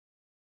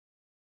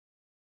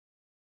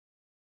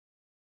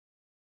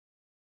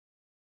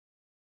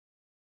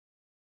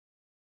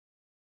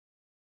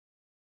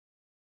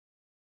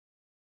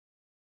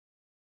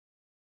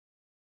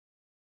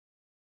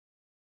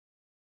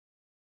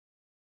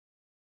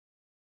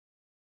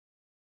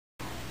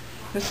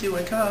Missy,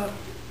 wake up.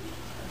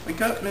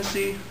 Wake up,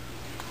 Missy.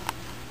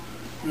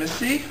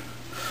 Missy?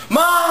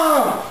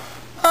 Mom!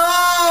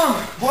 Mom!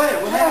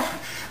 What? What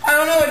happened? I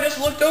don't know, I just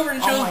looked over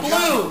and she was blue.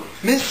 God.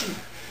 Missy,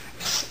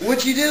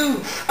 what'd you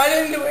do? I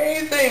didn't do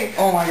anything.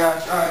 Oh my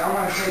gosh. Alright, I'm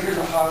gonna take her to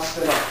the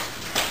hospital.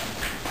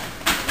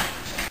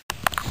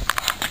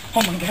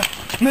 Oh my god.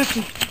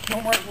 Missy,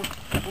 don't worry.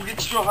 We'll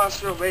get you to the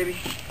hospital, baby.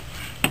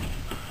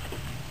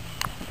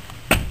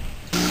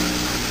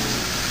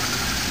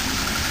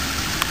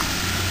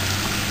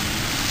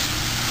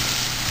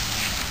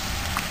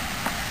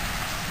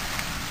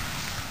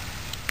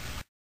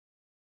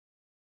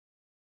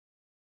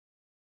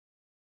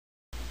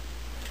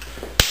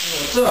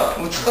 What's up?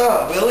 What's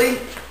up, Willie?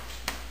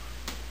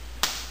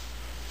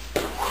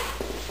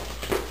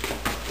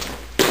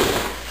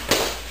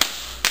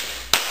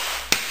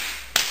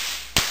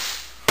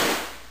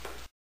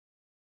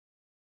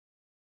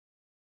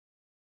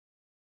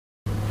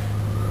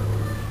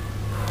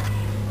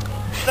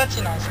 Such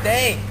a nice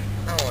day.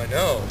 Oh, I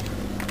know.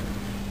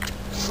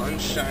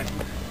 Sunshine.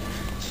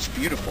 It's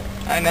beautiful.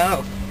 I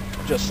know.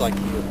 Just like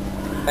you.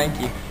 Thank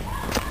you.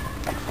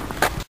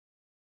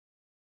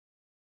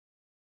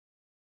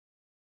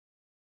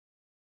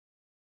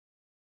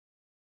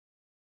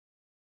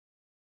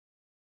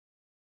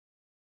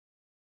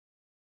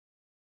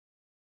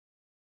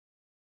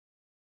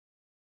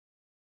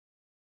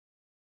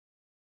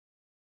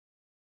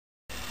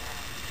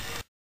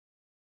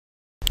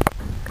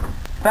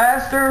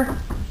 Faster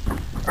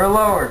or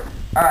lower?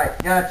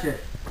 Alright, gotcha.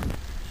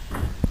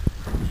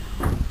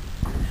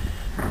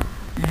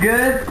 You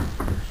good?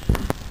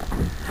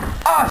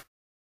 Oh,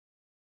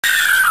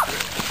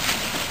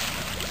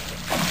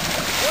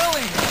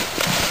 Willie!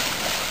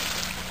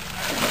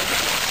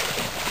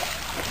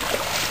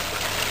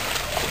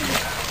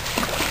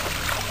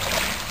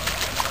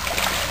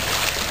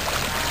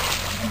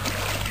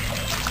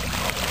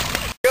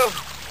 Go!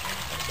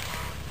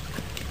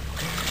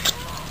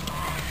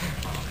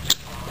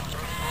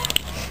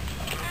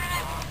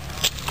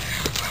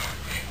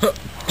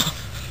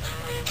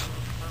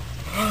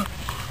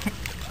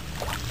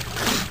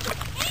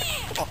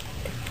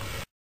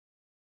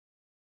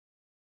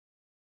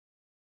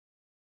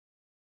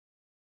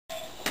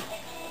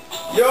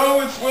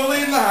 Yo, it's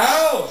Willie in the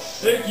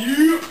house! Thank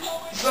you.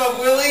 What's up,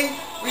 Willie?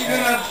 What you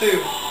been up to?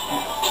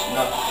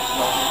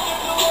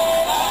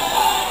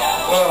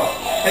 Well,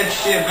 had to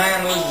see a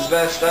man lose his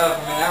best stuff.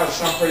 I mean, that was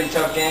some pretty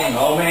tough game.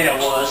 Oh man, it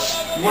was.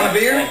 You want a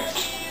beer?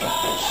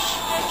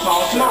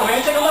 Come on,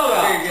 man, take a load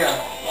out. Here you go.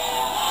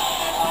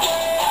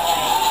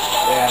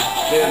 Yeah,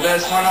 did the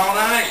best one all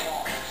night.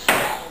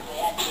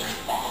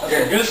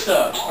 Here, Good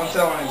stuff. don't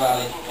tell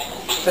anybody.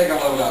 Take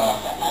a load off.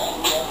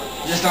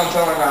 Just don't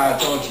tell anybody I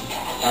told you.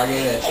 I'll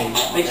give that to you.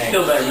 Makes you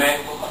feel better, man.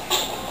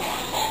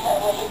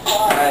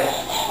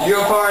 Alright,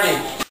 you a party.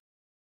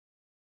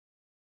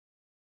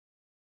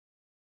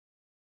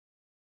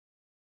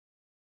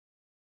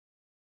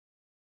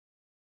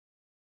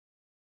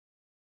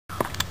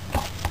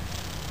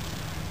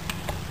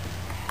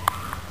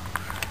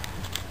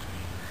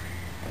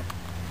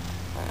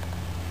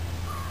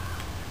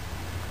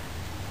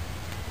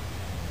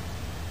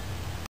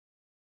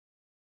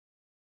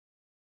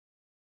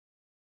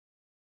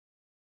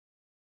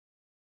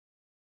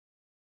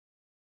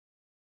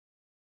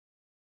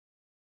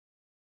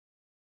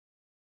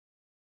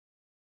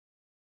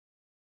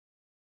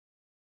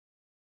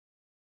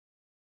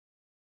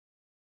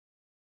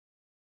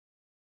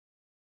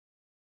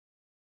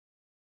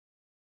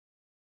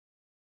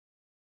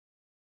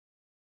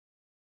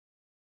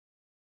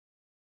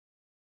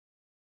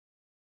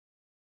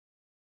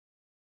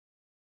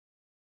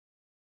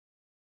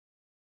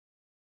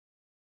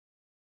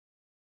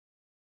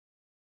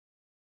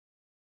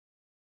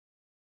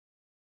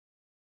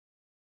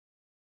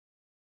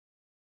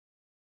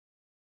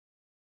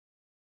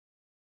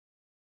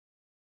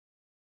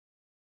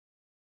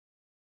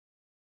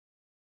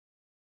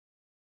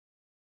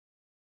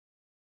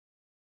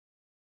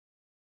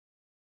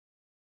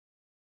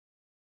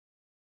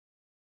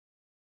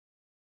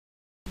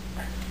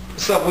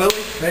 What's up, Willie?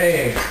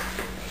 Hey.